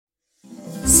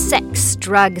sex,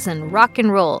 drugs, and rock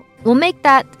and roll. We'll make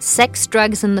that Sex,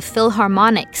 Drugs, and the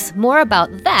Philharmonics. More about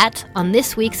that on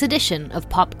this week's edition of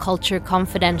Pop Culture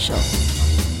Confidential.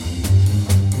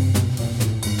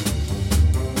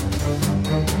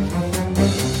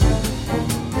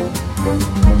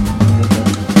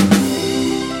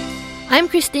 I'm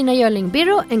Christina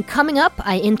Jörling-Biro, and coming up,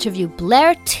 I interview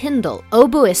Blair Tyndall,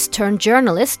 oboist turned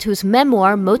journalist whose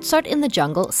memoir, Mozart in the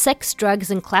Jungle, Sex, Drugs,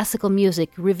 and Classical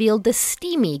Music, revealed the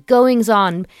steamy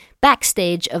goings-on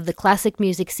backstage of the classic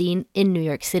music scene in New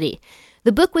York City.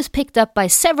 The book was picked up by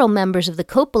several members of the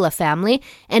Coppola family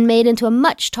and made into a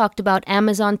much-talked-about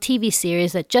Amazon TV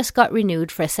series that just got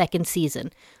renewed for a second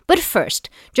season. But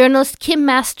first, journalist Kim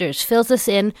Masters fills us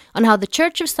in on how the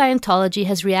Church of Scientology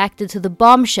has reacted to the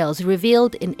bombshells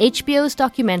revealed in HBO's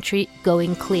documentary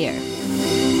Going Clear.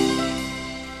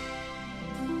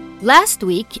 Last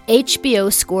week,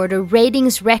 HBO scored a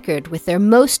ratings record with their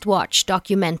most-watched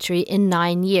documentary in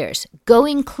 9 years,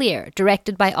 Going Clear,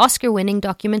 directed by Oscar-winning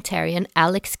documentarian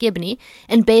Alex Gibney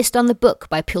and based on the book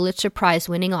by Pulitzer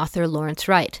Prize-winning author Lawrence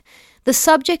Wright. The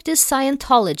subject is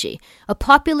Scientology, a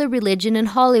popular religion in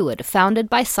Hollywood founded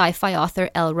by sci-fi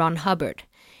author L. Ron Hubbard.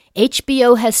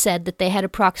 HBO has said that they had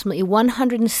approximately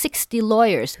 160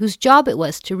 lawyers whose job it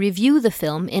was to review the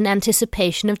film in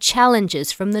anticipation of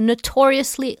challenges from the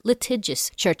notoriously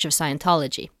litigious Church of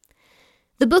Scientology.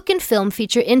 The book and film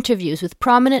feature interviews with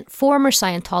prominent former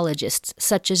Scientologists,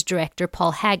 such as director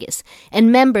Paul Haggis,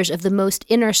 and members of the most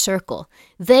inner circle.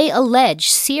 They allege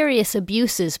serious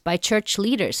abuses by church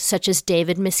leaders, such as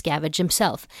David Miscavige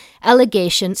himself,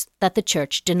 allegations that the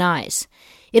church denies.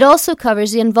 It also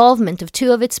covers the involvement of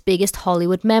two of its biggest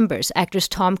Hollywood members, actors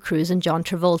Tom Cruise and John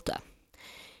Travolta.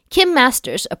 Kim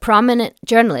Masters, a prominent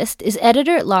journalist, is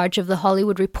editor-at-large of The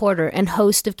Hollywood Reporter and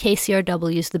host of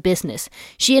KCRW's The Business.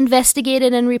 She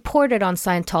investigated and reported on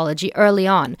Scientology early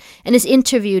on and is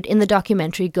interviewed in the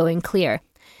documentary Going Clear.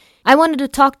 I wanted to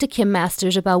talk to Kim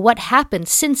Masters about what happened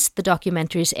since the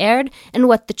documentaries aired and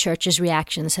what the church's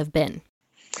reactions have been.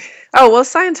 Oh, well,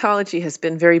 Scientology has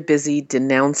been very busy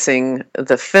denouncing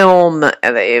the film.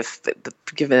 They've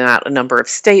given out a number of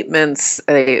statements.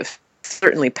 They've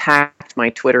certainly packed my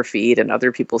Twitter feed and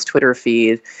other people's Twitter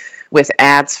feed with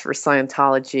ads for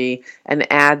Scientology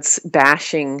and ads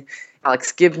bashing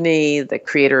Alex Gibney, the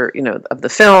creator, of the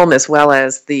film, as well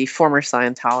as the former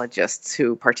Scientologists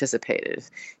who participated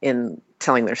in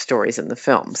telling their stories in the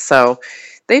film. So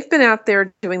they've been out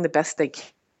there doing the best they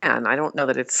can. I don't know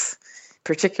that it's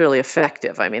particularly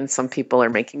effective. I mean, some people are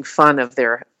making fun of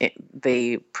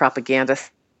the propaganda.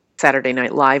 Saturday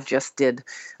Night Live just did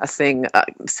a thing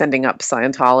sending up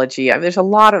Scientology. I mean, there's a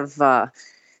lot of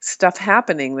stuff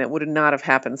happening that would not have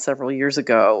happened several years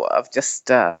ago of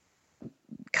just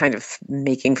kind of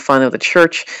making fun of the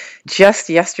church. Just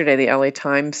yesterday, the LA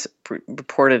Times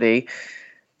reported a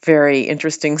very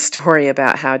interesting story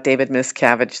about how David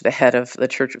Miscavige, the head of the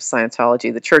Church of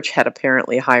Scientology, the church had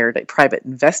apparently hired a private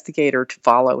investigator to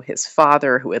follow his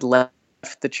father, who had left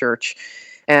the church.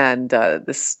 And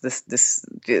this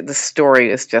story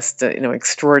is just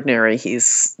extraordinary.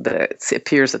 It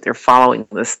appears that they're following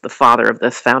the father of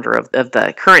the founder of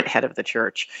the current head of the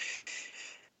church.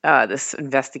 This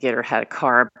investigator had a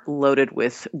car loaded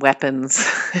with weapons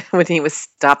when he was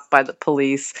stopped by the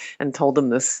police and told them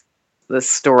this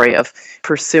story of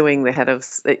pursuing the head of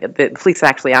the police.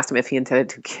 Actually asked him if he intended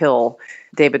to kill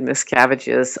David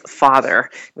Miscavige's father,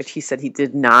 which he said he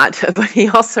did not. But he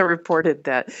also reported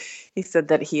that he said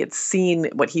that he had seen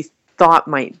what he thought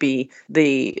might be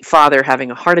the father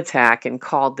having a heart attack and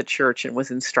called the church and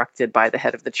was instructed by the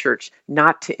head of the church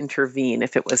not to intervene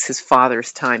if it was his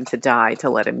father's time to die, to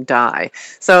let him die.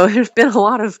 So there's been a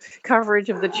lot of coverage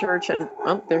of the church,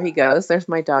 and there he goes. There's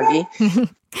my doggy.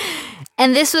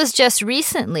 And this was just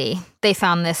recently they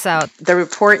found this out. The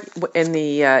report in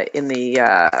the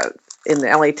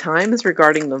LA Times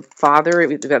regarding the father,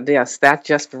 yes, that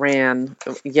just ran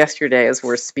yesterday as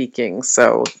we're speaking.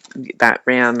 So that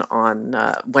ran on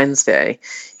Wednesday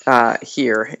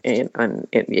here on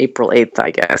April 8th,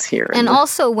 I guess, here. And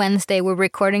also Wednesday, we're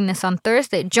recording this on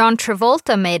Thursday, John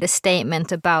Travolta made a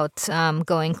statement about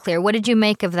Going Clear. What did you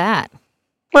make of that?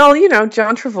 Well,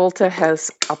 John Travolta has,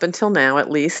 up until now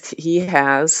at least, he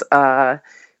has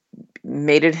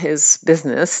made it his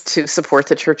business to support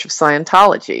the Church of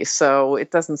Scientology. So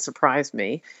it doesn't surprise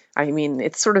me. I mean,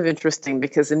 it's sort of interesting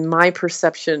because in my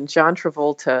perception, John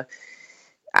Travolta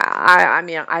I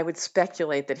mean, I would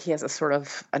speculate that he has a sort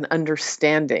of an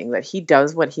understanding that he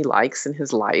does what he likes in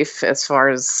his life, as far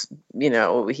as,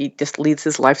 he just leads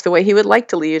his life the way he would like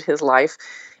to lead his life,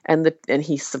 and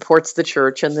he supports the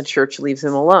church, and the church leaves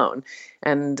him alone.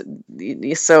 And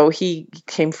so he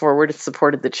came forward and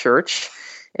supported the church,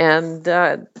 and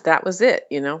that was it.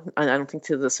 And I don't think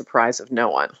to the surprise of no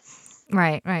one.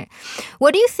 Right, right.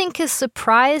 What do you think has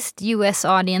surprised U.S.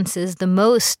 audiences the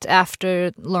most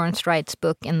after Lawrence Wright's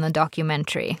book and the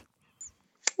documentary?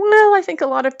 Well, I think a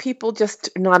lot of people just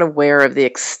are not aware of the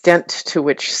extent to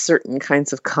which certain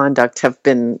kinds of conduct have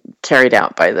been carried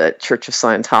out by the Church of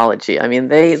Scientology. I mean,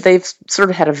 they've sort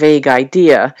of had a vague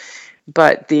idea,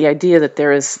 but the idea that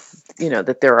there is,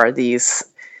 that there are these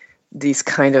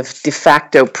kind of de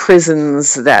facto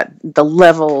prisons, that the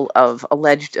level of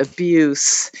alleged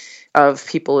abuse of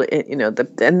people,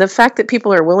 and the fact that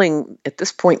people are willing at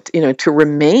this point, to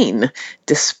remain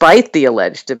despite the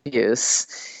alleged abuse,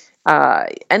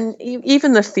 and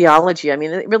even the theology. I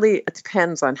mean, it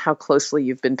depends on how closely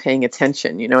you've been paying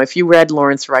attention. If you read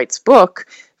Lawrence Wright's book,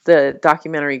 the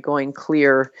documentary Going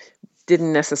Clear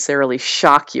didn't necessarily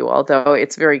shock you, although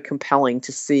it's very compelling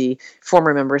to see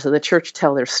former members of the church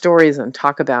tell their stories and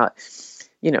talk about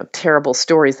terrible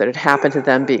stories that had happened to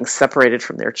them, being separated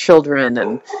from their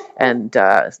children and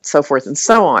so forth and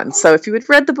so on. So if you had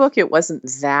read the book, it wasn't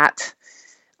that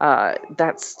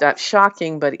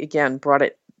shocking, but again, brought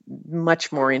it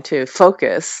much more into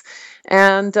focus.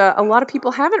 And a lot of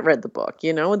people haven't read the book.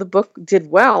 The book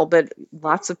did well, but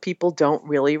lots of people don't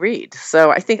really read. So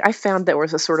I think I found there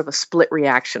was a sort of a split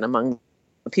reaction among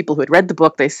the people who had read the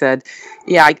book. They said,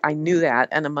 yeah, I knew that.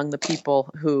 And among the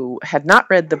people who had not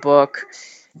read the book,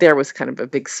 there was kind of a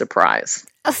big surprise.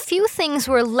 A few things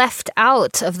were left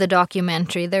out of the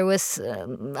documentary. There was,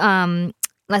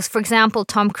 like, for example,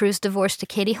 Tom Cruise divorced to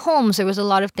Katie Holmes. There was a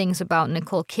lot of things about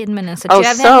Nicole Kidman. And so do you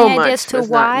have any ideas to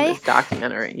why? Not in this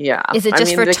documentary, yeah. Is it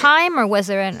just for time, or was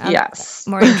there a yes.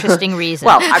 more interesting reason?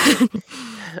 Well,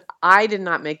 I did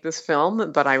not make this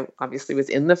film, but I obviously was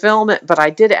in the film. But I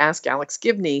did ask Alex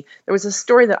Gibney. There was a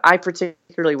story that I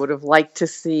particularly would have liked to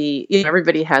see.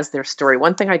 Everybody has their story.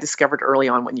 One thing I discovered early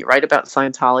on when you write about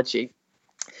Scientology,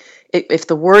 if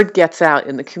the word gets out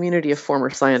in the community of former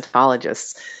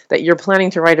Scientologists that you're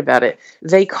planning to write about it,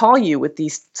 they call you with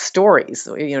these stories,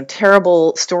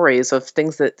 terrible stories of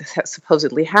things that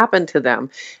supposedly happened to them.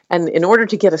 And in order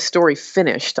to get a story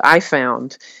finished, I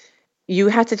found you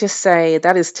had to just say,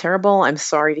 that is terrible. I'm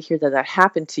sorry to hear that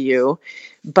happened to you,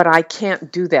 but I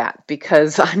can't do that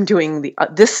because I'm doing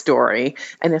this story.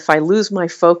 And if I lose my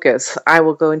focus, I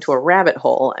will go into a rabbit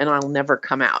hole and I'll never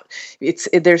come out.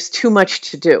 There's too much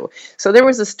to do. So there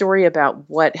was a story about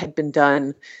what had been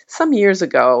done some years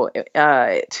ago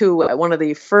to one of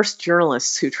the first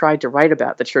journalists who tried to write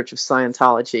about the Church of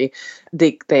Scientology.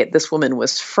 This woman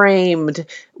was framed.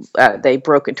 They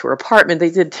broke into her apartment.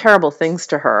 They did terrible things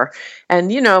to her.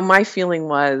 And, my feeling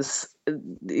was,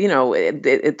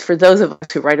 for those of us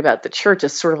who write about the church,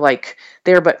 it's sort of like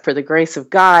there, but for the grace of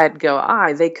God,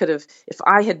 they could have, if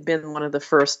I had been one of the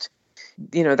first,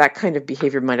 that kind of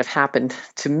behavior might have happened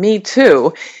to me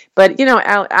too. But,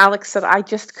 Alex said, I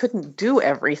just couldn't do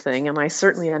everything. And I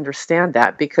certainly understand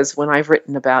that, because when I've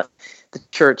written about the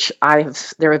church,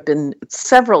 there have been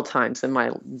several times in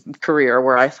my career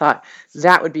where I thought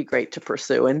that would be great to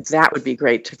pursue and that would be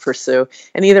great to pursue.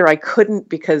 And either I couldn't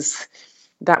because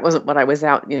that wasn't what I was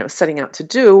setting out to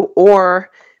do,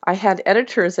 or I had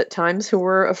editors at times who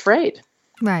were afraid.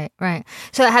 Right, right.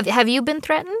 So have you been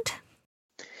threatened?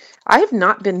 I have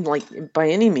not been by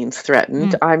any means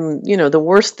threatened. I'm, the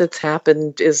worst that's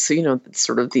happened is,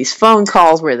 sort of these phone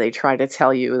calls where they try to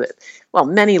tell you that, well,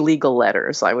 many legal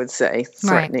letters, I would say,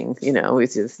 threatening,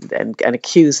 and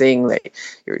accusing that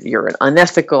you're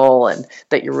unethical and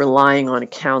that you're relying on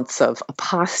accounts of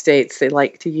apostates. They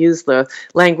like to use the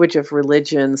language of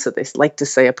religion, so they like to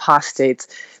say apostates.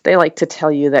 They like to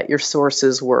tell you that your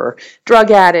sources were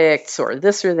drug addicts or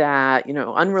this or that,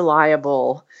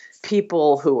 unreliable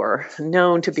people who are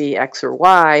known to be X or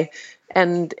Y.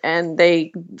 And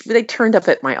they turned up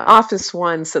at my office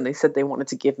once and they said they wanted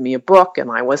to give me a book and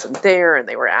I wasn't there, and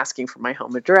they were asking for my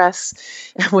home address,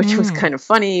 which was kind of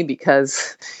funny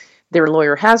because their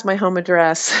lawyer has my home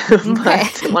address,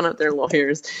 but one of their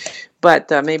lawyers, but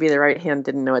maybe the right hand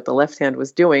didn't know what the left hand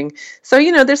was doing. So,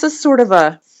 there's a sort of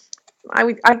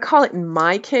I'd call it, in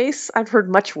my case, I've heard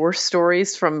much worse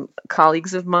stories from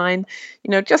colleagues of mine,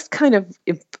 just kind of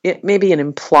maybe an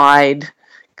implied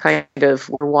kind of,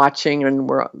 we're watching and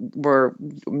we're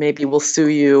maybe we'll sue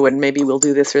you and maybe we'll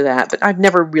do this or that. But I've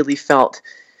never really felt,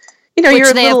 Which you're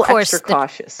a they, little of course, extra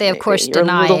cautious. They, of course,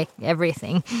 deny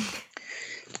everything.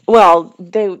 Well,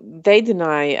 they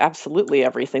deny absolutely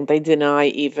everything. They deny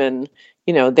even,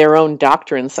 their own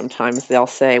doctrine. Sometimes they'll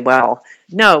say, "Well,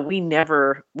 no, we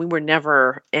were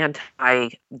never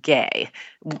anti-gay,"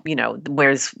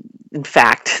 whereas in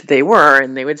fact they were,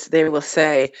 and they will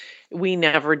say, "We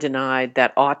never denied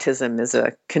that autism is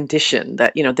a condition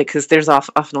that," because there's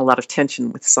often a lot of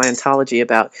tension with Scientology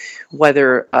about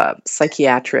whether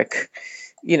psychiatric,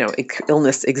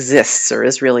 illness exists or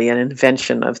is really an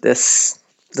invention of the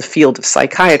field of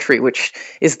psychiatry, which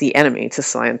is the enemy to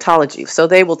Scientology. So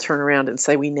they will turn around and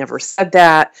say, "We never said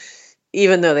that,"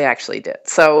 even though they actually did.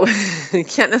 So you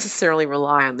can't necessarily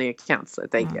rely on the accounts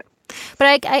that they get.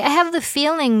 But I have the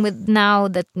feeling with now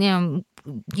that,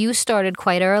 you started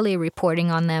quite early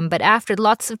reporting on them, but after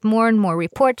lots of more and more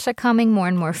reports are coming, more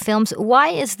and more films, why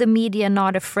is the media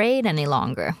not afraid any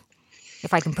longer?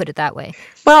 If I can put it that way.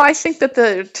 Well, I think that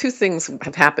the two things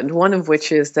have happened, one of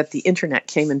which is that the internet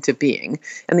came into being.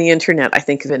 And the internet, I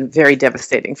think, has been very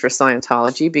devastating for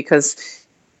Scientology because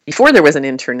before there was an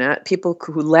internet, people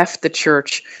who left the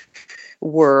church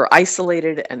were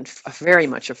isolated and very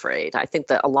much afraid. I think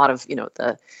that a lot of,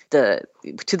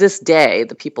 to this day,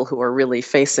 the people who are really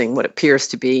facing what appears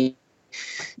to be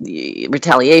the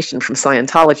retaliation from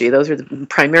Scientology, those are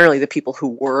primarily the people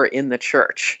who were in the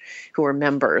church, who were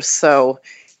members. So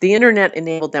the internet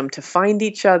enabled them to find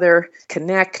each other,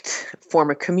 connect,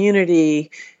 form a community,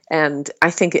 and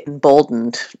I think it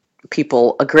emboldened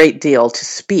people a great deal to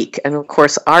speak. And of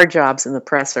course, our jobs in the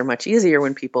press are much easier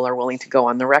when people are willing to go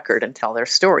on the record and tell their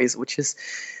stories, which is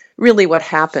really what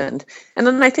happened. And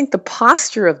then I think the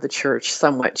posture of the church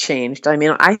somewhat changed. I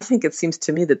mean, I think it seems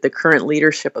to me that the current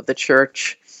leadership of the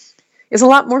church is a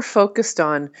lot more focused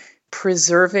on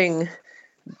preserving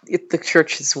the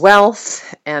church's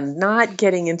wealth and not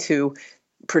getting into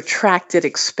protracted,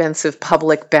 expensive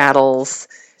public battles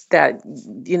that,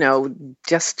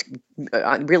 just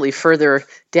really further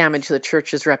damage the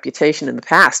church's reputation in the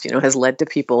past, has led to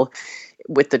people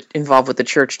involved with the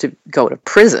church to go to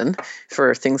prison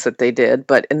for things that they did.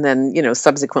 And then,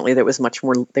 subsequently there was much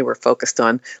more, they were focused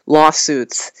on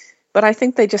lawsuits. But I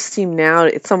think they just seem now,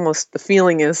 it's almost, the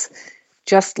feeling is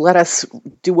just let us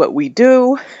do what we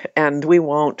do and we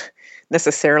won't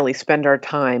necessarily spend our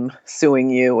time suing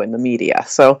you and the media.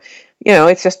 So,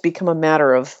 it's just become a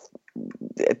matter of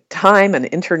time and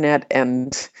internet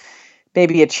and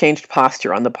maybe a changed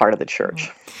posture on the part of the church.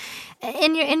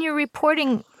 In your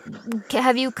reporting,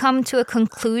 have you come to a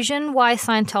conclusion why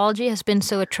Scientology has been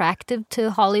so attractive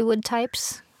to Hollywood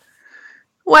types?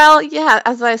 Well, yeah,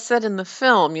 as I said in the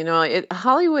film,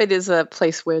 Hollywood is a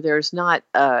place where there's not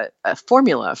a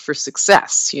formula for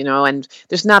success, and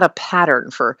there's not a pattern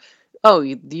for, oh,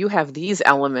 you have these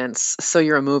elements, so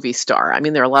you're a movie star. I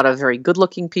mean, there are a lot of very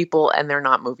good-looking people, and they're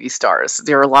not movie stars.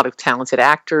 There are a lot of talented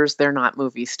actors, they're not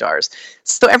movie stars.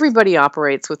 So everybody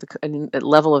operates with a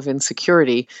level of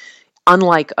insecurity,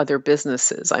 unlike other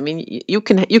businesses. I mean, you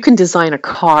can design a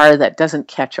car that doesn't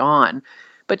catch on,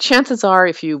 but chances are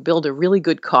if you build a really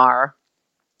good car,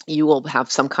 you will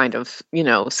have some kind of,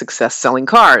 success selling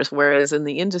cars. Whereas in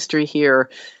the industry here,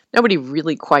 nobody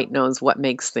really quite knows what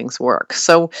makes things work.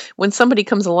 So when somebody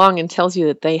comes along and tells you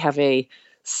that they have a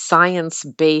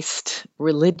science-based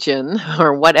religion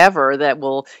or whatever that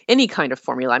will, any kind of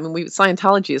formula, I mean,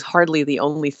 Scientology is hardly the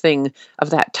only thing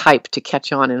of that type to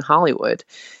catch on in Hollywood,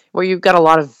 where you've got a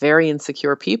lot of very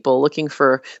insecure people looking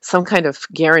for some kind of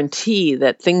guarantee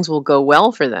that things will go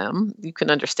well for them. You can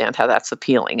understand how that's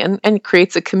appealing and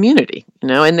creates a community,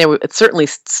 and it's certainly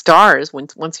stars.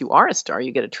 Once you are a star,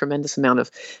 you get a tremendous amount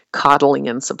of coddling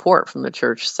and support from the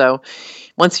church. So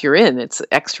once you're in, it's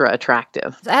extra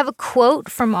attractive. I have a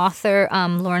quote from author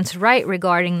Lawrence Wright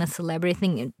regarding the celebrity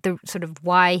thing, the sort of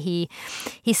why he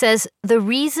says, "The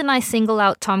reason I single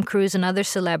out Tom Cruise and other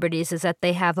celebrities is that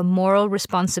they have a moral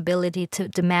responsibility to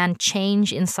demand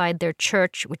change inside their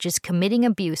church, which is committing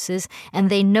abuses, and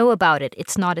they know about it.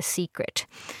 It's not a secret."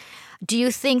 Do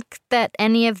you think that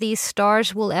any of these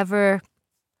stars will ever,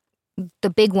 the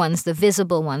big ones, the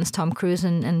visible ones, Tom Cruise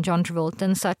and John Travolta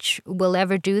and such, will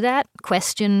ever do that?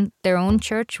 Question their own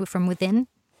church from within?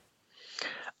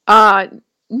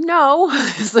 No,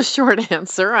 is the short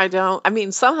answer. I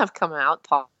mean, some have come out.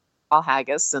 Paul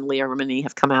Haggis and Leah Remini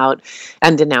have come out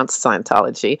and denounced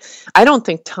Scientology. I don't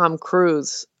think Tom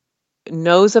Cruise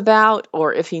knows about,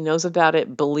 or if he knows about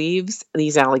it, believes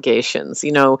these allegations.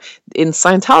 In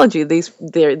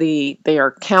Scientology, they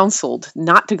are counseled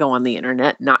not to go on the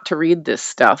internet, not to read this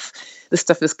stuff. This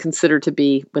stuff is considered to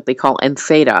be what they call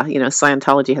entheta.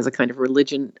 Scientology has a kind of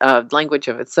religion language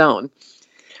of its own.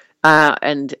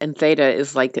 And theta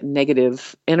is like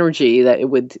negative energy that it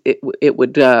would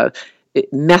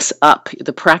mess up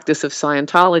the practice of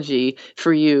Scientology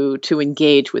for you to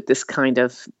engage with this kind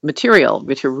of material,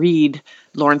 to read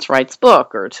Lawrence Wright's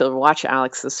book or to watch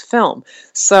Alex's film.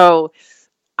 So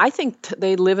I think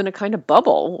they live in a kind of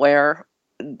bubble where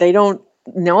they don't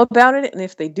know about it, and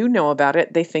if they do know about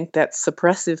it, they think that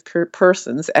suppressive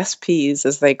persons, SPs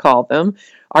as they call them,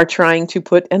 are trying to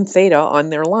put N theta on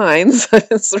their lines.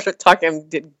 Sort of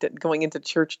going into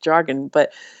church jargon,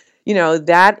 but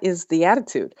that is the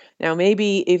attitude. Now,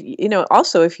 maybe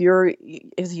if you're,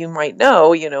 as you might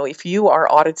know, if you are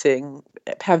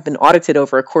have been audited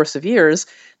over a course of years,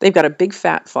 they've got a big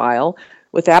fat file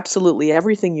with absolutely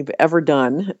everything you've ever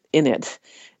done in it.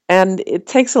 And it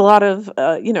takes a lot of,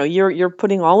 you're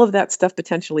putting all of that stuff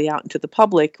potentially out into the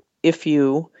public if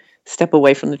you step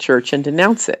away from the church and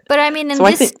denounce it. But I mean,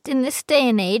 in this day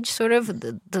and age, sort of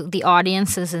the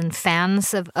audiences and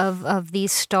fans of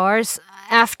these stars,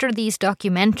 after these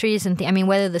documentaries, and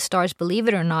whether the stars believe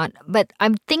it or not, but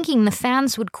I'm thinking the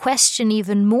fans would question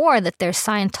even more that they're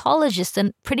Scientologists,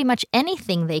 and pretty much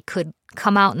anything they could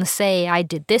come out and say, I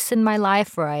did this in my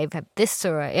life, or I've had this,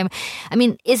 or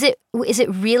is it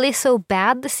really so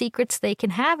bad, the secrets they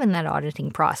can have in that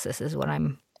auditing process is what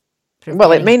I'm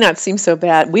Well, it may not seem so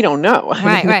bad. We don't know.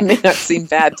 Right. It may not seem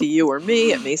bad to you or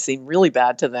me. It may seem really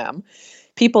bad to them.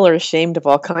 People are ashamed of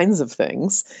all kinds of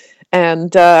things.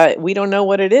 And we don't know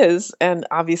what it is. And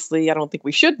obviously, I don't think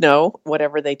we should know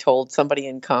whatever they told somebody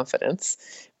in confidence.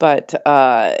 But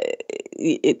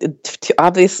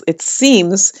it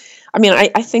seems...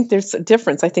 I think there's a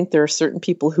difference. I think there are certain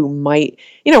people who might,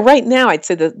 right now, I'd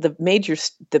say the major,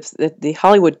 the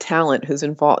Hollywood talent who's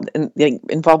involved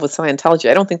with Scientology,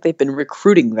 I don't think they've been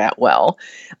recruiting that well.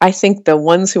 I think the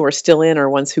ones who are still in are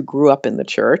ones who grew up in the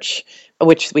church,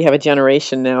 which we have a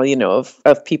generation now,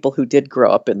 of people who did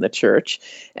grow up in the church.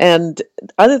 And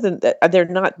other than that, they're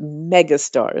not mega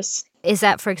stars. Is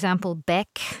that, for example,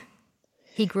 Beck?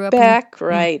 He grew up Beck,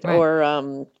 right. Or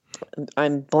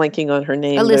I'm blanking on her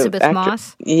name. Elizabeth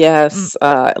Moss. Yes,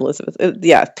 Elizabeth.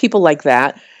 Yeah, people like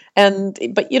that.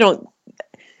 But you don't.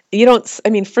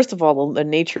 First of all, the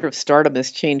nature of stardom has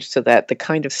changed so that the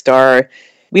kind of star,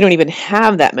 we don't even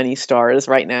have that many stars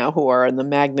right now who are in the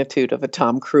magnitude of a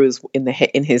Tom Cruise in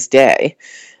his day.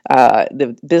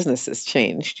 The business has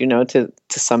changed, to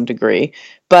some degree,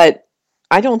 but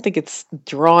I don't think it's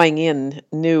drawing in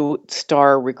new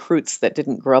star recruits that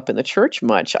didn't grow up in the church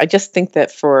much. I just think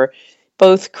that for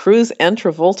both Cruise and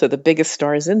Travolta, the biggest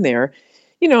stars in there,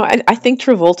 I think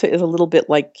Travolta is a little bit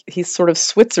like, he's sort of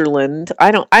Switzerland.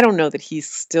 I don't know that he's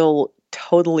still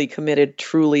totally committed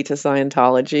truly to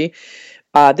Scientology.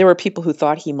 There were people who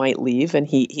thought he might leave, and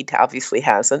he obviously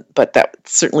hasn't, but that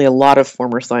certainly a lot of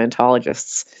former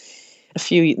Scientologists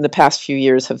in the past few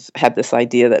years have had this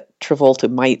idea that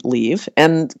Travolta might leave.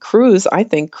 And I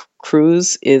think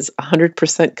Cruise is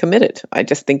 100% committed. I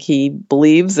just think he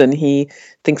believes, and he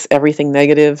thinks everything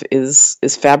negative is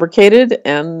fabricated,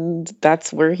 and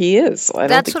that's where he is.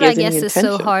 That's what I guess is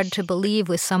so hard to believe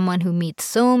with someone who meets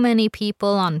so many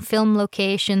people on film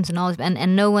locations and all,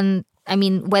 and no one...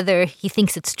 whether he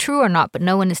thinks it's true or not, but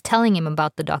no one is telling him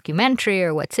about the documentary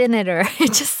or what's in it, or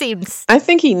it just seems... I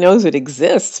think he knows it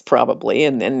exists, probably,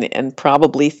 and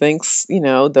probably thinks,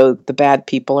 the bad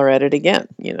people are at it again.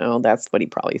 That's what he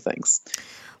probably thinks.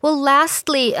 Well,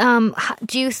 lastly,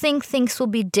 do you think things will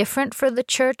be different for the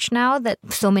church now that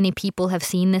so many people have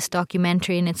seen this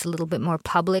documentary and it's a little bit more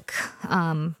public?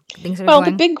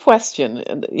 The big question,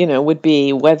 would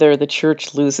be whether the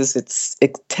church loses its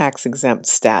tax-exempt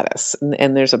status.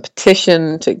 And there's a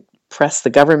petition to press the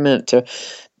government to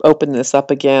open this up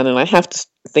again. And I have to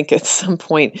think at some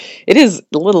point, it is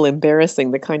a little embarrassing,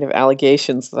 the kind of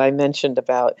allegations that I mentioned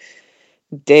about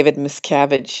David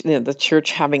Miscavige, the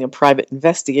church having a private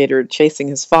investigator chasing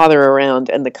his father around,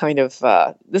 and the kind of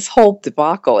this whole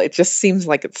debacle. It just seems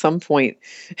like at some point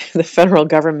the federal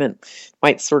government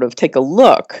might sort of take a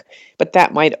look, but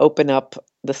that might open up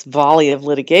this volley of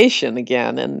litigation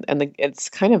again. And it's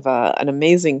kind of an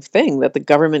amazing thing that the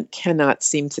government cannot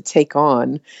seem to take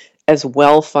on as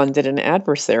well-funded an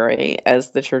adversary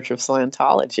as the Church of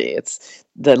Scientology. It's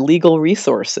the legal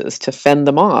resources to fend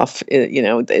them off,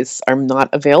 are not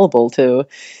available to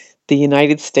the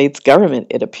United States government,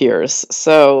 it appears.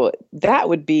 So that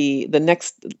would be the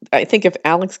next. I think if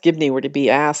Alex Gibney were to be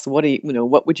asked, what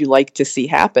would you like to see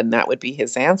happen? That would be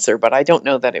his answer. But I don't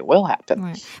know that it will happen.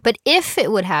 Right. But if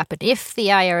it would happen, if the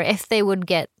IRS, if they would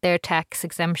get their tax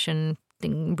exemption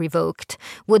thing revoked,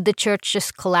 would the church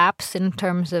just collapse in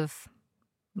terms of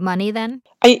money then?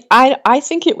 I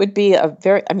think it would be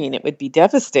it would be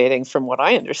devastating from what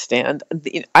I understand.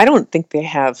 I don't think they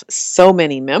have so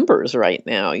many members right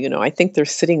now. I think they're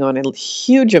sitting on a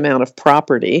huge amount of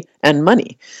property and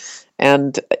money.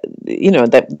 And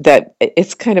that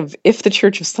it's kind of, if the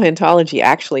Church of Scientology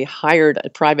actually hired a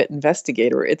private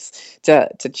investigator, it's to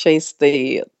chase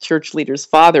the church leader's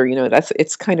father.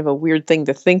 It's kind of a weird thing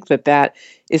to think that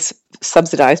is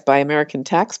subsidized by American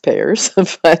taxpayers.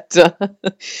 But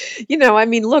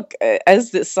look,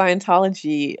 as the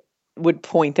Scientology would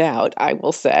point out, I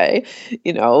will say,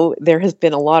 there has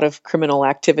been a lot of criminal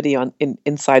activity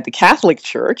inside the Catholic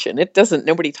Church, and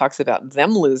nobody talks about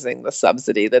them losing the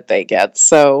subsidy that they get.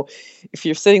 So if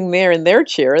you're sitting there in their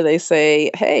chair, they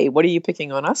say, hey, what are you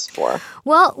picking on us for?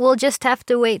 Well, we'll just have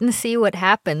to wait and see what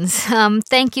happens.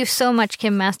 Thank you so much,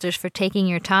 Kim Masters, for taking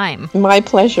your time. My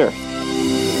pleasure.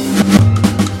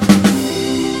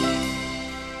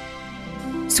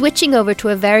 Switching over to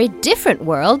a very different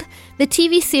world, the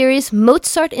TV series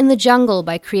Mozart in the Jungle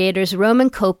by creators Roman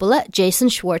Coppola, Jason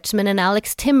Schwartzman, and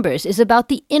Alex Timbers is about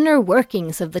the inner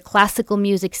workings of the classical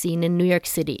music scene in New York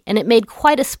City, and it made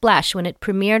quite a splash when it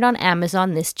premiered on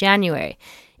Amazon this January.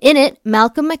 In it,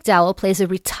 Malcolm McDowell plays a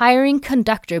retiring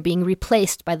conductor being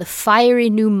replaced by the fiery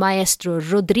new maestro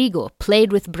Rodrigo,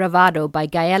 played with bravado by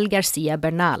Gael Garcia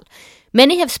Bernal.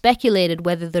 Many have speculated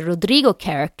whether the Rodrigo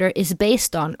character is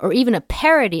based on, or even a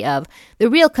parody of, the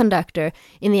real conductor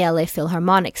in the LA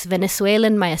Philharmonic's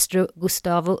Venezuelan maestro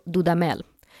Gustavo Dudamel.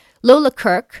 Lola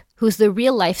Kirk, who's the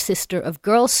real-life sister of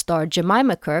Girls star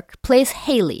Jemima Kirk, plays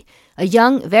Haley, a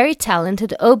young, very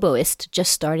talented oboist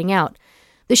just starting out.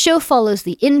 The show follows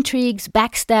the intrigues,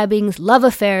 backstabbings, love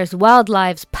affairs, wild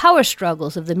lives, power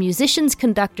struggles of the musicians,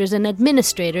 conductors, and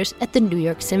administrators at the New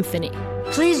York Symphony.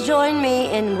 Please join me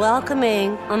in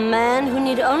welcoming a man who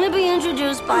need only be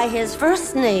introduced by his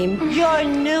first name, your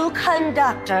new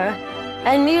conductor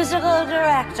and musical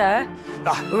director,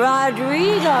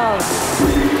 Rodrigo.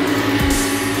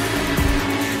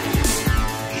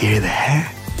 Hear the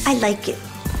hair? I like it.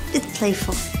 It's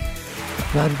playful.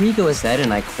 Rodrigo has said,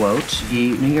 and I quote,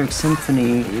 "The New York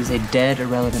Symphony is a dead,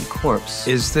 irrelevant corpse."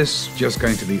 Is this just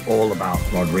going to be all about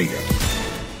Rodrigo?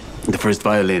 The first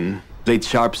violin played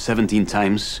sharp 17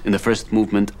 times in the first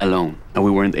movement alone, and we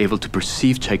weren't able to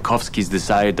perceive Tchaikovsky's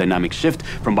desired dynamic shift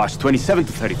from bars 27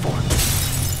 to 34.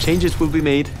 Changes will be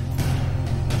made.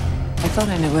 I thought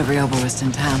I knew every oboist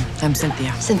in town. I'm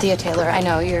Cynthia. Cynthia Taylor. I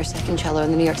know, you're second cello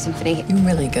in the New York Symphony. You're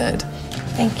really good.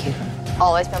 Thank you.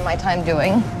 All I spend my time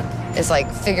doing is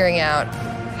figuring out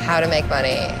how to make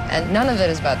money, and none of it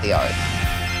is about the art.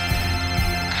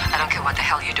 I don't care what the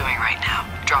hell you're doing right now.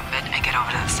 Drop it and get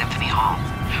over to the Symphony Hall.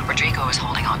 Rodrigo is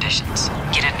holding auditions.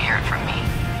 You didn't hear it from me.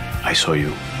 I saw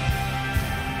you.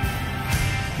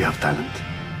 You have talent.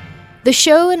 The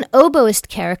show and oboist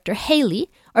character Haley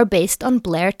are based on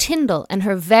Blair Tyndall and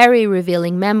her very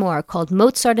revealing memoir called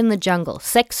Mozart in the Jungle,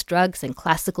 Sex, Drugs, and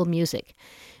Classical Music.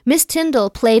 Miss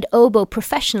Tyndall played oboe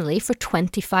professionally for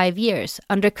 25 years,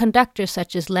 under conductors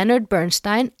such as Leonard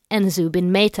Bernstein and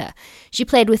Zubin Mehta. She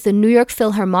played with the New York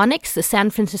Philharmonics, the San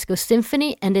Francisco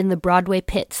Symphony, and in the Broadway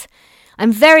pits.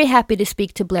 I'm very happy to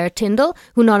speak to Blair Tyndall,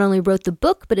 who not only wrote the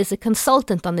book, but is a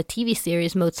consultant on the TV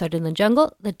series Mozart in the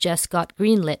Jungle that just got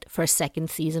greenlit for a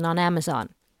second season on Amazon.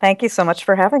 Thank you so much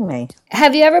for having me.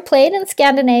 Have you ever played in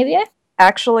Scandinavia?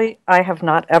 Actually, I have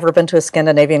not ever been to a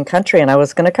Scandinavian country, and I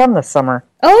was going to come this summer.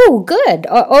 Oh, good.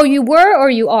 Oh, you were or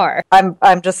you are?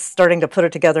 I'm just starting to put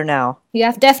it together now.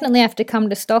 You definitely have to come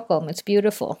to Stockholm. It's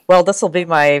beautiful. Well, this will be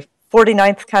my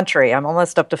 49th country. I'm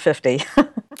almost up to 50.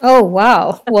 Oh,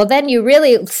 wow. Well, then you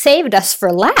really saved us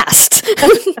for last.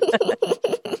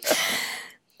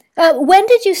 When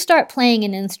did you start playing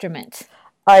an instrument?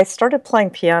 I started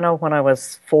playing piano when I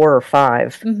was 4 or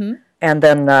 5. Mm-hmm. And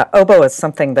then oboe is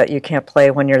something that you can't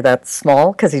play when you're that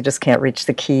small because you just can't reach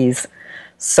the keys.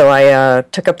 So I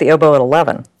took up the oboe at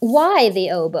 11. Why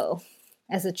the oboe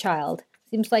as a child?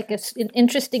 Seems like it's an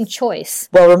interesting choice.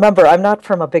 Well, remember, I'm not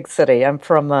from a big city. I'm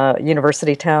from a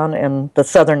university town in the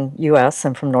southern U.S.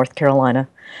 I'm from North Carolina.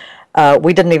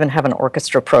 We didn't even have an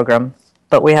orchestra program,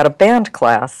 but we had a band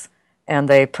class, and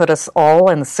they put us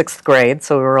all in the 6th grade,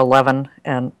 so we were 11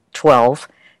 and 12,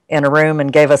 in a room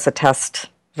and gave us a test.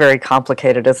 Very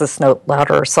complicated. Is this note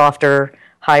louder or softer,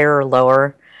 higher or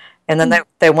lower? And then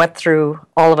they went through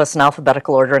all of us in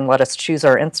alphabetical order and let us choose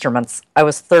our instruments. I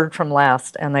was 3rd from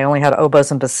last, and they only had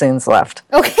oboes and bassoons left.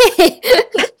 Okay.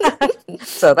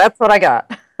 So that's what I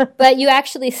got. But you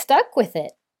actually stuck with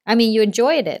it. I mean, you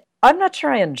enjoyed it. I'm not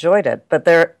sure I enjoyed it, but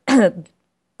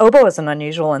oboe is an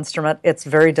unusual instrument. It's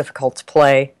very difficult to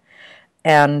play,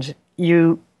 and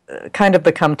you kind of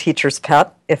become teacher's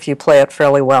pet if you play it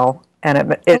fairly well,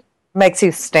 and it makes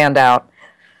you stand out.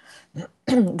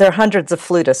 There are hundreds of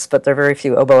flutists, but there are very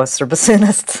few oboists or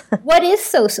bassoonists.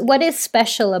 What is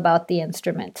special about the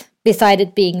instrument, besides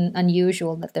it being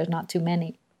unusual that there's not too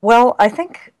many? Well, I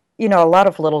think, a lot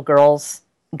of little girls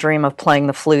dream of playing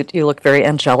the flute. You look very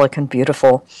angelic and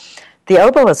beautiful. The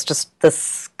oboe is just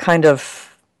this kind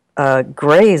of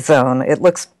gray zone. It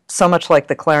looks so much like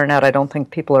the clarinet, I don't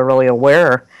think people are really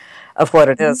aware of what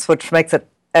it is, which makes it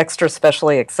extra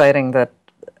specially exciting that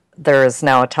there is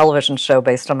now a television show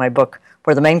based on my book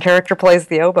where the main character plays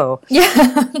the oboe. Yeah.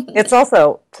 It's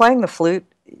also, playing the flute,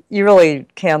 you really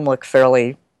can look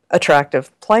fairly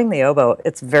attractive. Playing the oboe,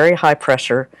 it's very high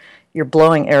pressure. You're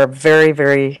blowing air very,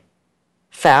 very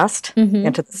fast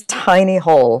into this tiny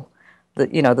hole,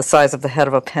 that, the size of the head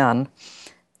of a pen.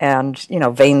 And,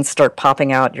 veins start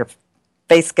popping out. Your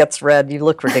face gets red. You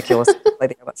look ridiculous.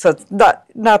 So it's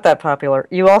not that popular.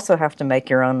 You also have to make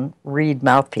your own reed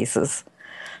mouthpieces.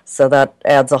 So that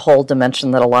adds a whole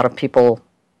dimension that a lot of people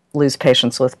lose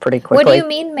patience with pretty quickly. What do you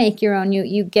mean make your own?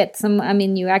 You get some,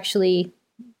 you actually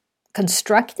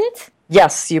construct it?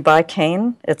 Yes, you buy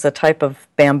cane. It's a type of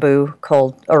bamboo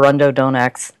called Arundo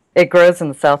Donax. It grows in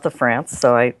the south of France,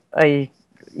 so I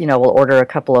will order a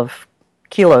couple of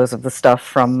kilos of the stuff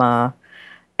from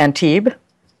Antibes,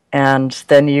 and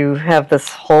then you have this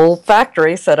whole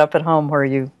factory set up at home where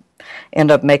you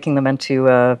end up making them into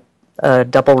a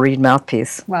double reed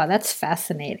mouthpiece. Wow, that's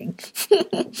fascinating.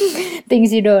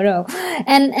 Things you don't know.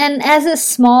 And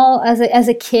as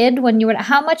a kid, when you were,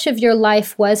 how much of your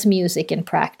life was music in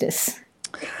practice?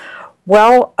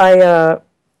 Well,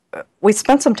 we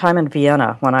spent some time in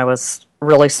Vienna when I was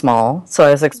really small, so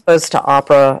I was exposed to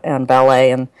opera and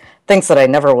ballet and things that I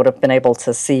never would have been able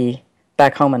to see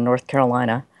back home in North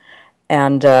Carolina.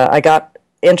 And I got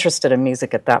interested in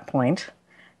music at that point.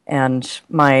 And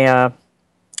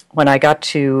when I got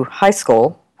to high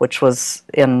school, which was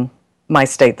in my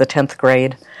state, the 10th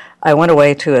grade, I went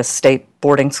away to a state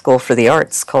boarding school for the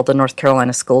arts called the North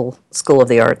Carolina School of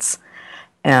the Arts.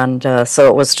 And so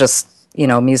it was just,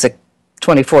 music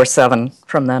 24/7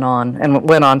 from then on, and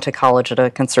went on to college at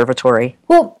a conservatory.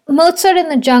 Well, Mozart in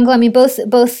the Jungle,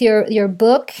 both your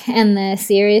book and the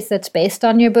series that's based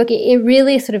on your book, it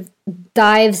really sort of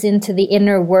dives into the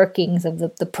inner workings of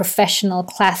the professional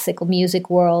classical music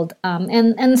world.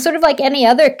 And sort of like any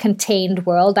other contained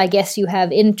world, I guess you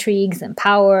have intrigues and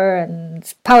power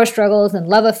struggles and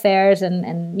love affairs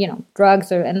and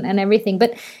drugs and everything.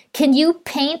 But can you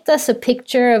paint us a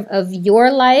picture of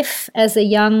your life as a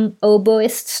young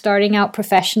oboist starting out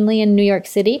professionally in New York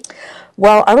City?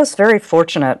 Well, I was very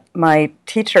fortunate. My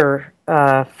teacher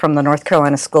from the North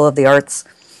Carolina School of the Arts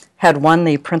had won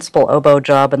the principal oboe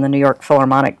job in the New York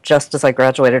Philharmonic just as I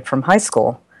graduated from high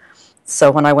school.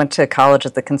 So when I went to college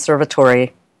at the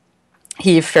conservatory,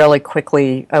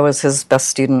 I was his best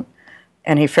student,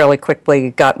 and he fairly quickly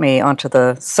got me onto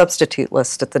the substitute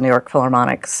list at the New York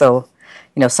Philharmonic. So,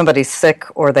 somebody's sick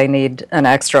or they need an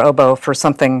extra oboe for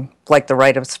something like the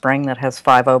Rite of Spring that has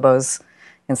 5 oboes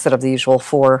instead of the usual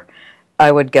 4,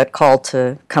 I would get called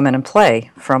to come in and play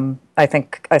I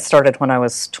think I started when I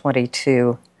was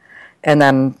 22. And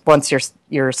then once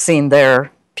you're seen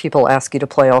there, people ask you to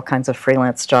play all kinds of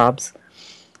freelance jobs.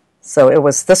 So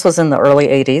this was in the early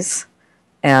 80s,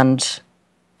 and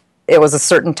it was a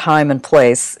certain time and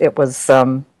place. It was,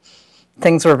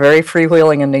 things were very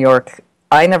freewheeling in New York.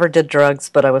 I never did drugs,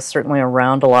 but I was certainly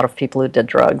around a lot of people who did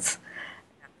drugs.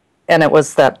 And it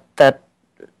was that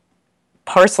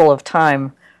parcel of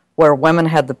time where women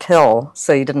had the pill,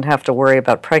 so you didn't have to worry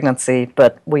about pregnancy,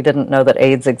 but we didn't know that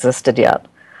AIDS existed yet.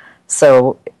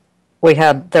 So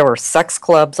there were sex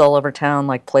clubs all over town,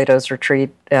 like Plato's Retreat,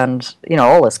 and,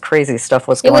 all this crazy stuff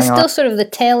was going on. It was still sort of the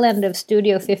tail end of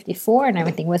Studio 54 and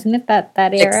everything, wasn't it, that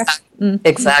era?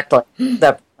 Exactly.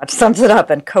 That much sums it up,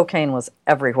 and cocaine was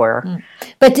everywhere.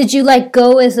 But did you,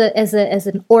 go as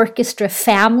an orchestra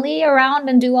family around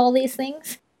and do all these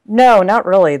things? No, not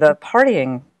really. The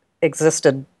partying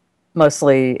existed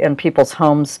mostly in people's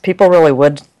homes. People really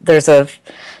would. There's a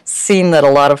scene that a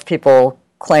lot of people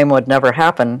claim would never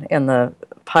happen in the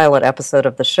pilot episode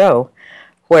of the show,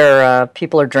 where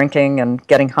people are drinking and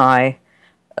getting high.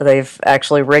 They've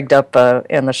actually rigged up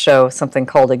in the show something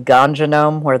called a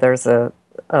ganjanome, where there's a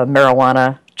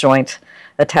marijuana joint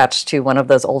attached to one of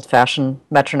those old-fashioned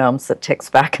metronomes that ticks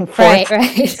back and forth.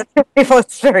 Right. People,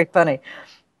 it's very funny.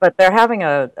 But they're having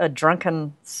a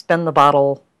drunken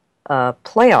spin-the-bottle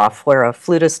playoff where a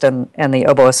flutist and the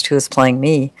oboist who is playing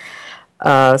me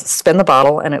spin the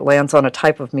bottle, and it lands on a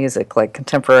type of music like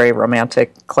contemporary,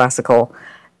 romantic, classical,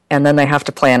 and then they have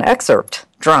to play an excerpt,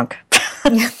 drunk.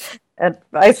 And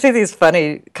I see these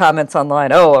funny comments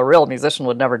online. Oh, a real musician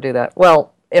would never do that.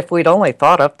 Well, if we'd only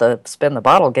thought up the spin the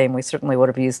bottle game, we certainly would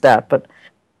have used that. But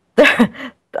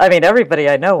I mean, everybody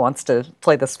I know wants to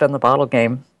play the spin the bottle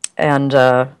game. And,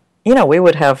 we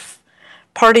would have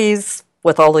parties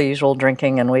with all the usual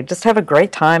drinking, and we'd just have a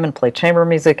great time and play chamber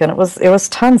music, and it was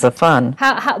tons of fun.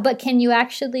 But can you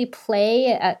actually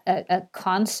play a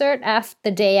concert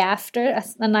the day after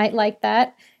a night like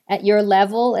that at your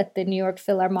level at the New York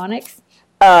Philharmonics?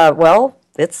 Well,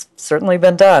 it's certainly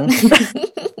been done.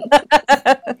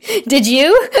 Did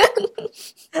you?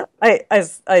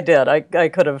 I did. I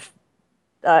could have.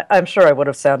 I'm sure I would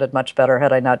have sounded much better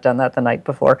had I not done that the night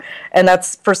before. And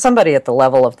that's for somebody at the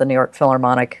level of the New York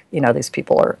Philharmonic. These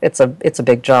people it's a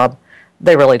big job.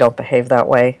 They really don't behave that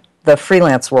way. The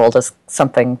freelance world is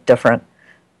something different.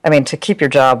 I mean, to keep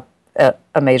your job at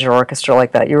a major orchestra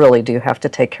like that, you really do have to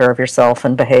take care of yourself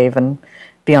and behave and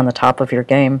be on the top of your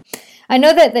game. I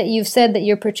know that you've said that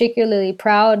you're particularly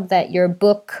proud that your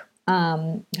book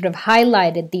sort of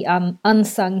highlighted the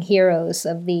unsung heroes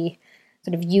of the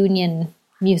sort of union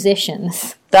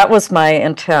musicians. That was my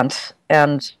intent,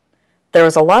 and there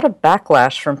was a lot of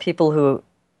backlash from people who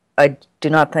I do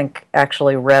not think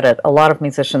actually read it. A lot of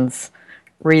musicians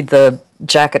read the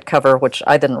jacket cover, which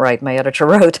I didn't write, my editor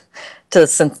wrote, he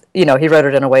wrote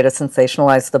it in a way to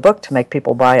sensationalize the book to make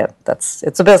people buy it.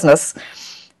 It's a business.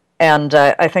 And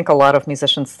I think a lot of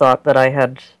musicians thought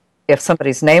that if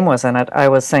somebody's name was in it, I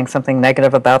was saying something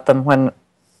negative about them, when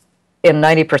in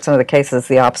 90% of the cases,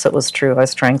 the opposite was true. I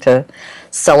was trying to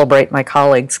celebrate my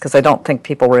colleagues, because I don't think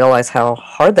people realize how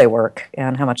hard they work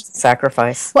and how much they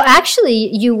sacrifice. Well,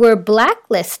 actually, you were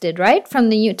blacklisted, right, from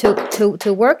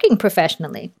to working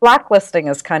professionally. Blacklisting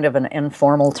is kind of an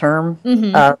informal term.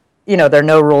 Mm-hmm. There are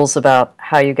no rules about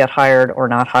how you get hired or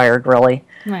not hired, really.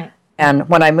 Right. And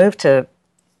when I moved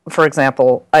for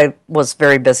example, I was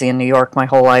very busy in New York my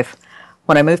whole life.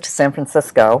 When I moved to San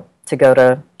Francisco to go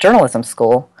to journalism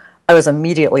school, I was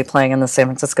immediately playing in the San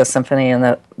Francisco Symphony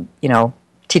and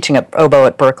teaching at oboe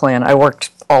at Berkeley, and I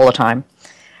worked all the time.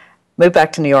 Moved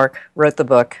back to New York, wrote the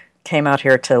book, came out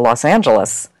here to Los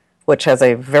Angeles, which has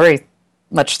a very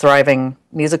much thriving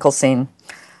musical scene.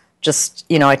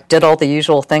 I did all the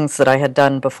usual things that I had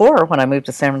done before. When I moved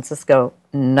to San Francisco,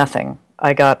 nothing.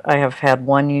 I have had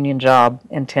one union job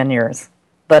in 10 years.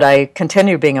 But I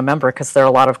continue being a member because there are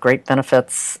a lot of great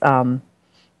benefits.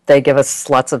 They give us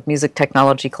lots of music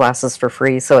technology classes for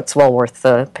free, so it's well worth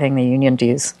paying the union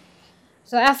dues.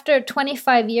 So after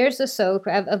 25 years or so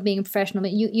of being a professional,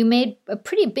 you made a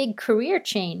pretty big career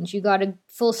change. You got a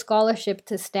full scholarship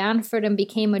to Stanford and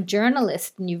became a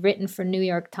journalist, and you've written for New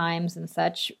York Times and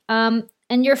such. And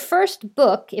your first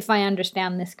book, if I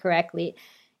understand this correctly,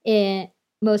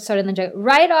 Mozart and the Juggler,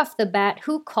 right off the bat,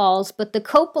 Who Calls But the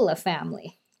Coppola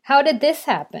Family? How did this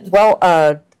happen? Well,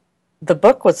 the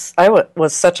book I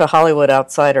was such a Hollywood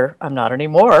outsider. I'm not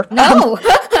anymore. No.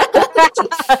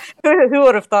 Who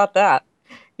would have thought that?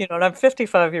 And I'm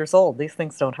 55 years old. These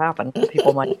things don't happen.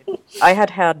 People might. I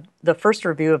had the first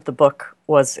review of the book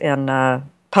was in a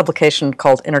publication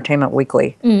called Entertainment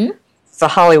Weekly. Mm-hmm. It's a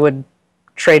Hollywood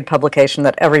trade publication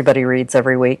that everybody reads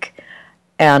every week.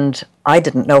 And I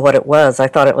didn't know what it was. I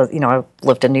thought it was, I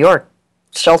lived in New York,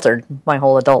 sheltered my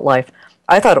whole adult life.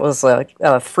 I thought it was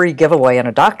a free giveaway in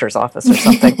a doctor's office or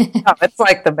something. No, it's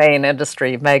like the main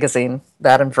industry magazine,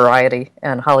 that and Variety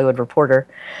and Hollywood Reporter.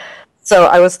 So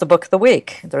I was the book of the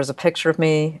week. There's a picture of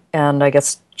me, and I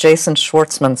guess Jason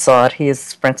Schwartzman saw it. He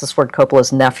is Francis Ford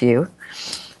Coppola's nephew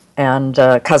and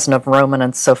cousin of Roman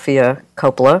and Sofia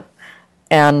Coppola.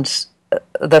 And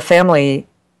the family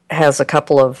has a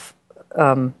couple of,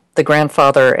 the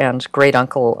grandfather and great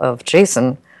uncle of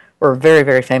Jason were very,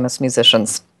 very famous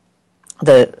musicians.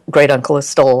 The great uncle is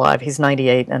still alive. He's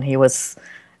 98, and he was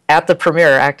at the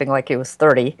premiere acting like he was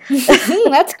 30.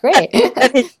 That's great.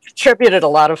 And he contributed a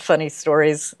lot of funny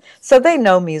stories. So they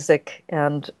know music,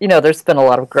 and, there's been a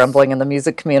lot of grumbling in the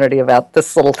music community about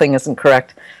this little thing isn't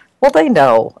correct. Well, they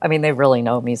know. I mean, they really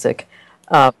know music.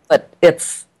 But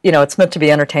it's meant to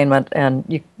be entertainment,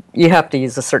 and you have to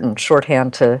use a certain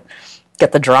shorthand to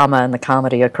get the drama and the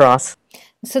comedy across.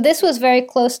 So this was very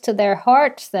close to their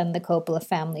hearts, then, the Coppola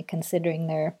family, considering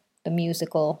the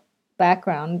musical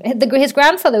background. His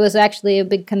grandfather was actually a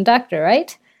big conductor,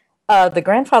 right? The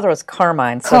grandfather was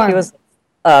Carmine. So he was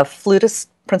a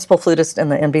principal flutist in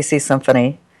the NBC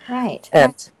Symphony. Right.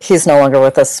 And he's no longer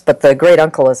with us, but the great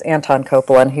uncle is Anton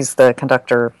Coppola, and he's the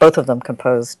conductor. Both of them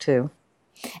composed, too.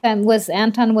 And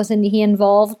wasn't he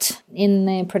involved in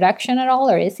the production at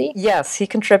all, or is he? Yes, he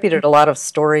contributed a lot of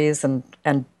stories and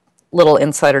little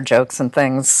insider jokes and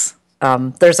things.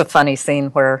 There's a funny scene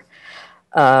where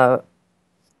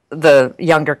the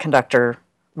younger conductor,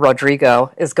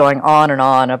 Rodrigo, is going on and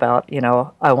on about,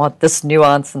 I want this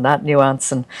nuance and that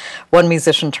nuance. And one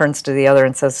musician turns to the other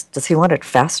and says, does he want it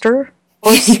faster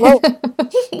or slow?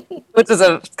 Which is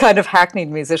a kind of hackneyed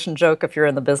musician joke if you're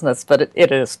in the business, but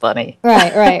it is funny.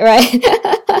 Right.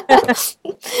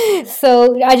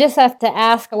 So I just have to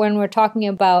ask, when we're talking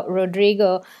about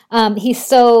Rodrigo, he's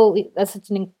such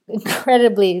an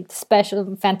incredibly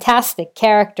special, fantastic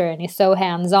character, and he's so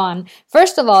hands-on.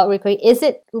 First of all, Rico, is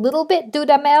it a little bit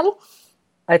Dudamel?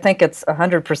 I think it's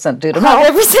 100% Dudamel.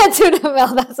 100%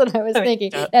 Dudamel, that's what I was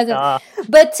thinking.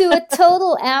 But to a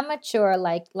total amateur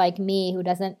like me who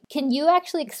doesn't, can you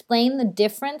actually explain the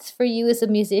difference for you as a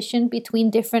musician between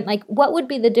different, what would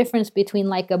be the difference between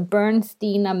a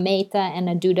Bernstein, a Mehta, and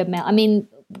a Dudamel? I mean,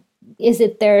 is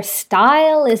it their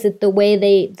style? Is it the way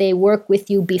they work with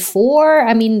you before?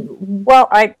 I mean... Well,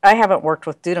 I haven't worked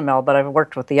with Dudamel, but I've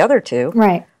worked with the other two.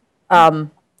 Right. I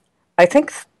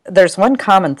think... There's one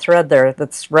common thread there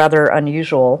that's rather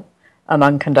unusual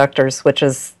among conductors, which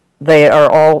is they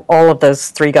are all of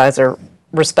those three guys are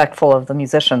respectful of the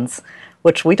musicians,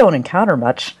 which we don't encounter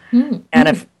much. Mm-hmm.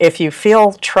 And if you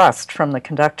feel trust from the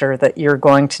conductor that you're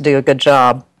going to do a good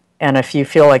job, and if you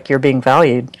feel like you're being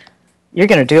valued, you're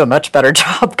going to do a much better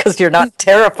job because you're not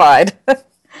terrified.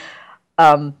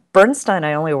 Bernstein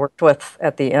I only worked with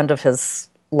at the end of his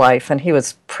life, and he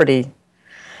was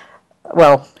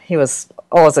he was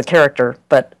always a character,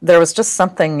 but there was just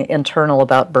something internal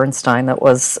about Bernstein that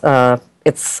was,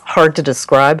 it's hard to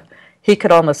describe. He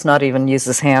could almost not even use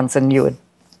his hands, and you would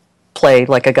play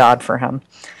like a god for him.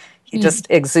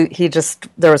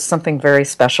 There was something very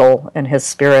special in his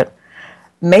spirit.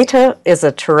 Mehta is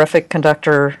a terrific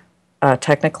conductor,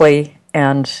 technically,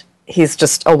 and he's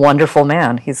just a wonderful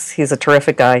man. He's a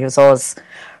terrific guy. He was always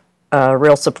a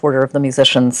real supporter of the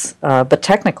musicians, but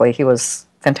technically he was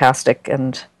fantastic,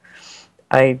 and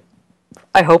I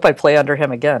hope I play under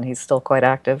him again. He's still quite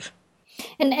active.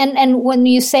 And when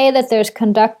you say that there's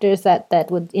conductors that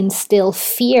would instill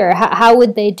fear, how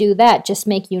would they do that? Just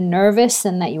make you nervous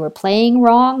and that you were playing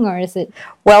wrong, or is it?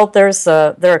 Well, there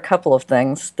are a couple of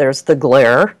things. There's the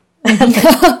glare, and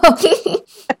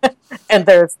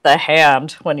there's the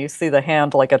hand. When you see the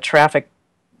hand like a traffic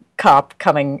cop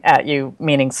coming at you,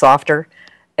 meaning softer,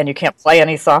 and you can't play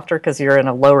any softer because you're in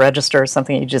a low register or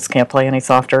something. You just can't play any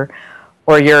softer.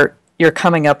 Or you're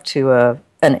coming up to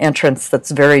an entrance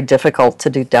that's very difficult to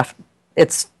do.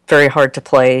 It's very hard to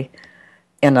play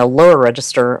in a lower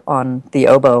register on the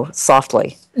oboe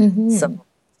softly. Mm-hmm. So,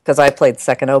 because I played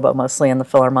second oboe mostly in the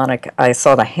Philharmonic, I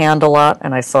saw the hand a lot,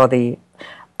 and I saw the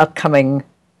upcoming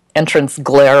entrance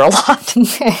glare a lot.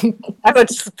 I would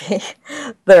just be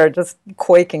there, just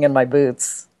quaking in my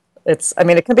boots. It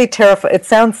can be terrifying. It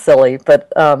sounds silly,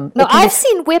 but no, I've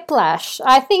seen Whiplash.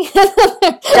 I think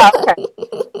yeah, okay.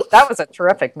 That was a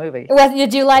terrific movie. Well,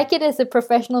 did you like it as a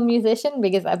professional musician?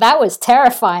 Because that was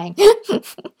terrifying.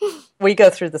 We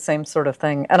go through the same sort of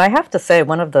thing, and I have to say,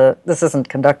 this isn't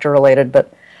conductor related,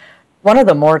 but one of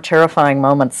the more terrifying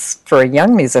moments for a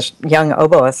young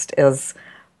oboist is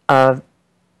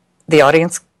the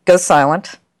audience goes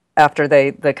silent after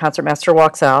the concertmaster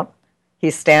walks out. He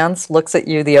stands, looks at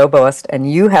you, the oboist,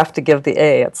 and you have to give the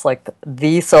A. It's like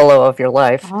the solo of your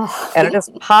life. Oh. And it is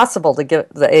possible to give,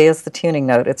 the A is the tuning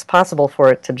note. It's possible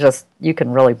for it to you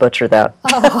can really butcher that.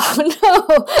 Oh,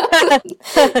 no.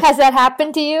 Has that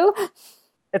happened to you?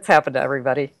 It's happened to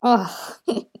everybody. Oh.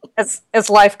 As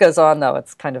life goes on, though,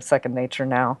 it's kind of second nature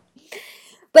now.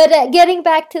 But getting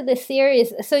back to the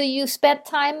series, so you spent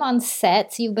time on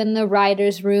sets. You've been in the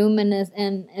writer's room and as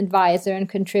an advisor and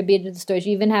contributed to the stories.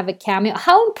 You even have a cameo.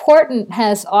 How important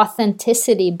has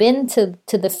authenticity been to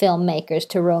the filmmakers,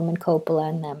 to Roman Coppola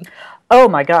and them? Oh,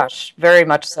 my gosh, very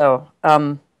much so.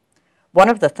 One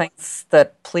of the things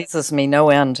that pleases me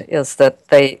no end is that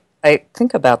I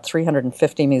think about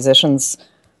 350 musicians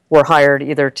were hired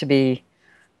either to be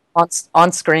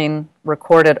on screen,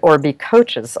 recorded, or be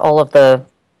coaches. All of the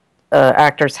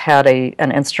actors had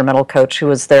an instrumental coach who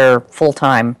was there full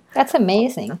time. That's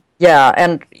amazing. Yeah,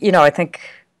 and I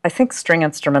think string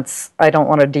instruments, I don't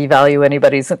want to devalue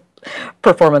anybody's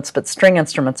performance, but string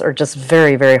instruments are just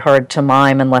very, very hard to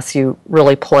mime unless you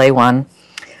really play one.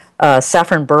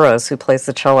 Saffron Burrows, who plays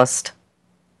the cellist,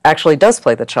 actually does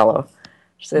play the cello.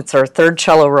 It's her third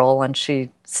cello role, and she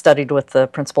studied with the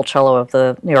principal cello of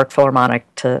the New York Philharmonic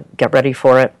to get ready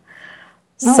for it.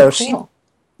 Oh, cool.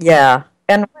 Yeah.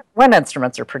 And wind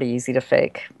instruments are pretty easy to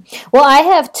fake. Well, I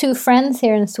have two friends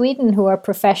here in Sweden who are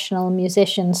professional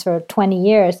musicians for 20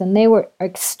 years, and they were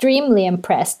extremely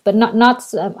impressed, but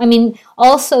not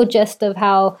also just of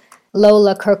how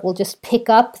Lola, Kirk will just pick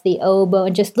up the oboe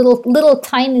and just little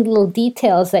tiny little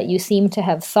details that you seem to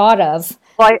have thought of.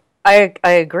 Well, I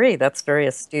agree. That's very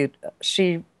astute.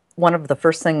 One of the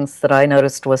first things that I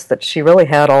noticed was that she really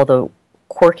had all the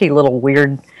quirky little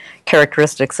weird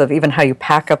characteristics of even how you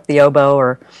pack up the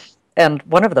oboe, and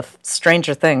one of the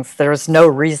stranger things, there was no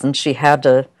reason she had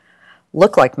to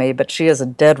look like me, but she is a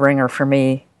dead ringer for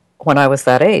me when I was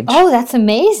that age. Oh, that's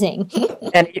amazing.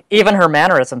 And even her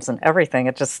mannerisms and everything,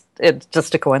 it's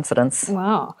just a coincidence.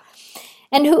 Wow.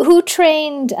 And who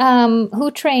trained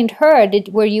her?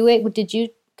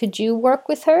 Could you work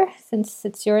with her since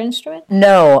it's your instrument?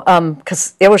 No,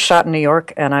 because it was shot in New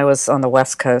York and I was on the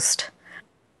West Coast.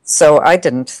 So I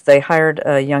didn't. They hired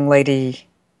a young lady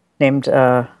named,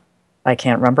 I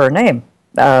can't remember her name.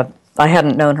 I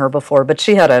hadn't known her before, but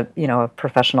she had a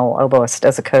professional oboist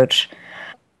as a coach.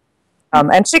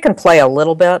 And she can play a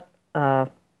little bit. I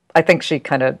think she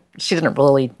didn't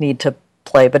really need to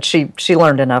play, but she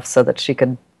learned enough so that she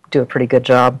could do a pretty good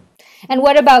job. And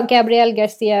what about Gabriel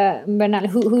Garcia Bernal?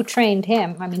 Who trained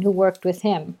him? I mean, who worked with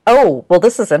him? Oh, well,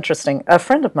 this is interesting. A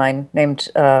friend of mine named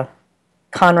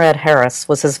Conrad Harris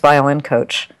was his violin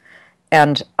coach.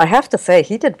 And I have to say,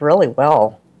 he did really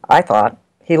well, I thought.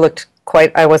 He looked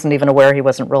I wasn't even aware he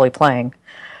wasn't really playing.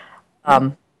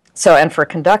 And for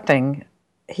conducting,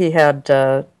 he had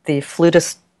the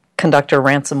flutist conductor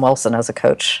Ransom Wilson as a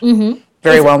coach. Mm-hmm.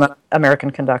 Very well-known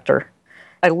American conductor.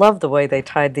 I love the way they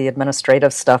tied the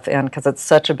administrative stuff in because it's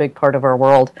such a big part of our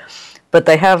world. But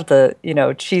they have the,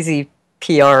 cheesy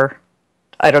PR.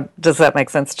 Does that make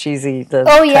sense? Cheesy. The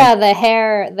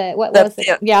hair. What was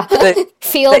it? Yeah.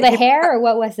 Feel the hair, or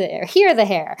what was it? Hear the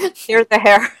hair. Hear the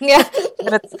hair. Yeah.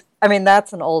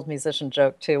 That's an old musician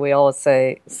joke too. We always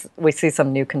say we see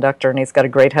some new conductor and he's got a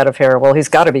great head of hair. Well, he's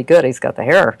got to be good. He's got the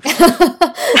hair.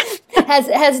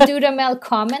 Has Dudamel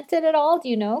commented at all? Do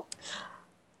you know?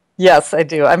 Yes, I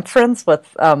do. I'm friends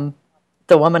with the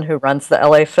woman who runs the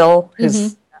LA Phil,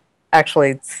 who's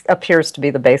actually appears to be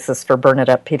the basis for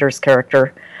Bernadette Peters'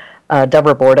 character,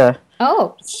 Deborah Borda.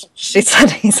 Oh. She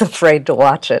said he's afraid to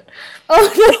watch it.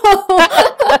 Oh,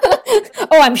 no.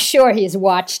 Oh, I'm sure he's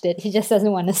watched it. He just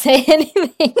doesn't want to say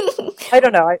anything. I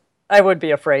don't know. I would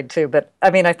be afraid too, but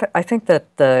I mean, I think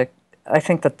that the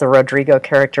Rodrigo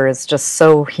character is just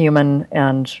so human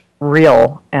and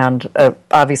real, and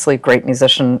obviously a great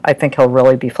musician. I think he'll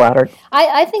really be flattered.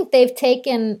 I think they've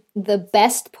taken the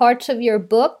best parts of your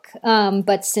book,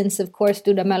 but since, of course,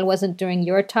 Dudamel wasn't during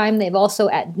your time, they've also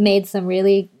made some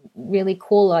really, really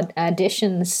cool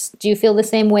additions. Do you feel the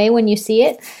same way when you see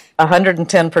it?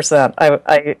 110%.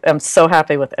 I am so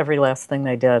happy with every last thing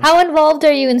they did. How involved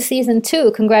are you in season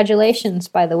 2? Congratulations,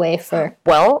 by the way.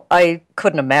 Well, I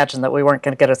couldn't imagine that we weren't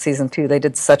going to get a season 2. They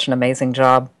did such an amazing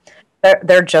job.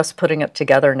 They're just putting it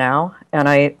together now, and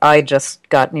I just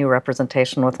got new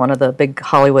representation with one of the big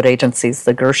Hollywood agencies,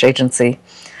 the Gersh Agency.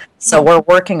 So we're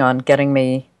working on getting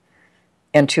me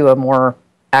into a more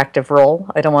active role.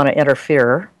 I don't want to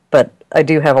interfere, but I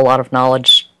do have a lot of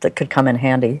knowledge that could come in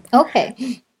handy.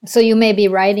 Okay. So you may be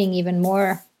writing even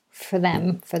more for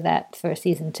them for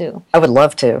season 2. I would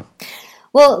love to.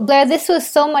 Well, Blair, this was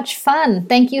so much fun.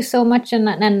 Thank you so much,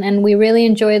 and we really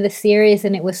enjoy the series,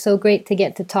 and it was so great to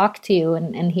get to talk to you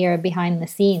and hear behind the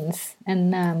scenes.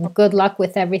 And good luck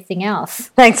with everything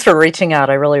else. Thanks for reaching out.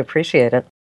 I really appreciate it.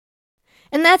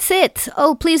 And that's it.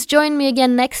 Oh, please join me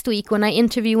again next week when I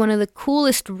interview one of the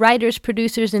coolest writers,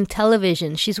 producers in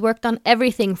television. She's worked on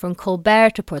everything from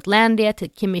Colbert to Portlandia to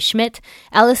Kimmy Schmidt.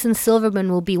 Alison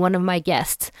Silverman will be one of my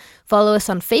guests. Follow us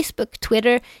on Facebook,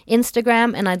 Twitter,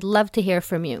 Instagram, and I'd love to hear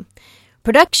from you.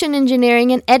 Production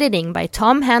engineering and editing by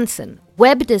Tom Hansen.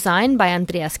 Web design by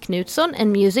Andreas Knutsson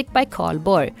and music by Carl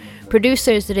Borg.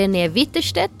 Producers René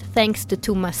Witterstedt, thanks to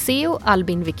Thomas Seo,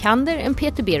 Albin Vikander, and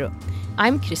Peter Biro.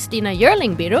 I'm Christina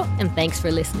Jörling Biro, and thanks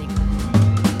for listening.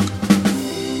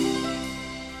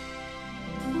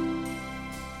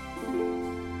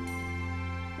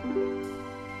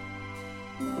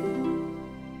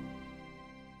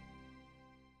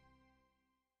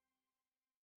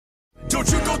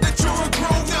 Don't you know that you're a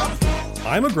grown-up?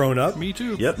 I'm a grown-up. Me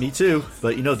too. Yep, me too.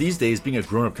 But these days being a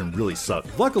grown-up can really suck.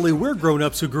 Luckily, we're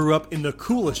grown-ups who grew up in the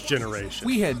coolest generation.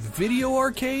 We had video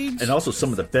arcades. And also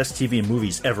some of the best TV and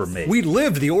movies ever made. We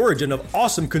lived the origin of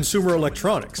awesome consumer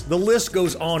electronics. The list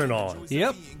goes on and on.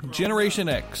 Yep, Generation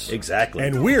X. Exactly.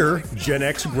 And we're Gen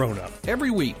X grown-up.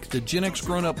 Every week, the Gen X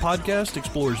Grown Up podcast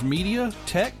explores media,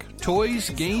 tech, toys,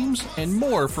 games, and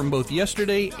more from both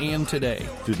yesterday and today.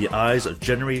 Through the eyes of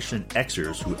Generation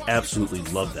Xers who absolutely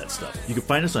love that stuff. You can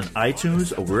find us on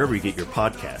iTunes or wherever you get your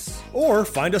podcasts. Or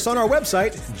find us on our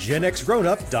website,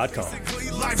 genxgrownup.com.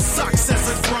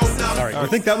 All right, you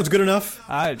think that was good enough?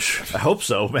 I hope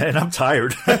so, man. I'm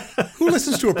tired. Who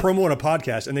listens to a promo on a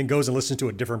podcast and then goes and listens to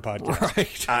a different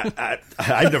podcast? Right.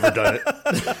 I've never done it.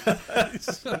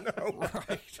 No.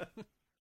 Right.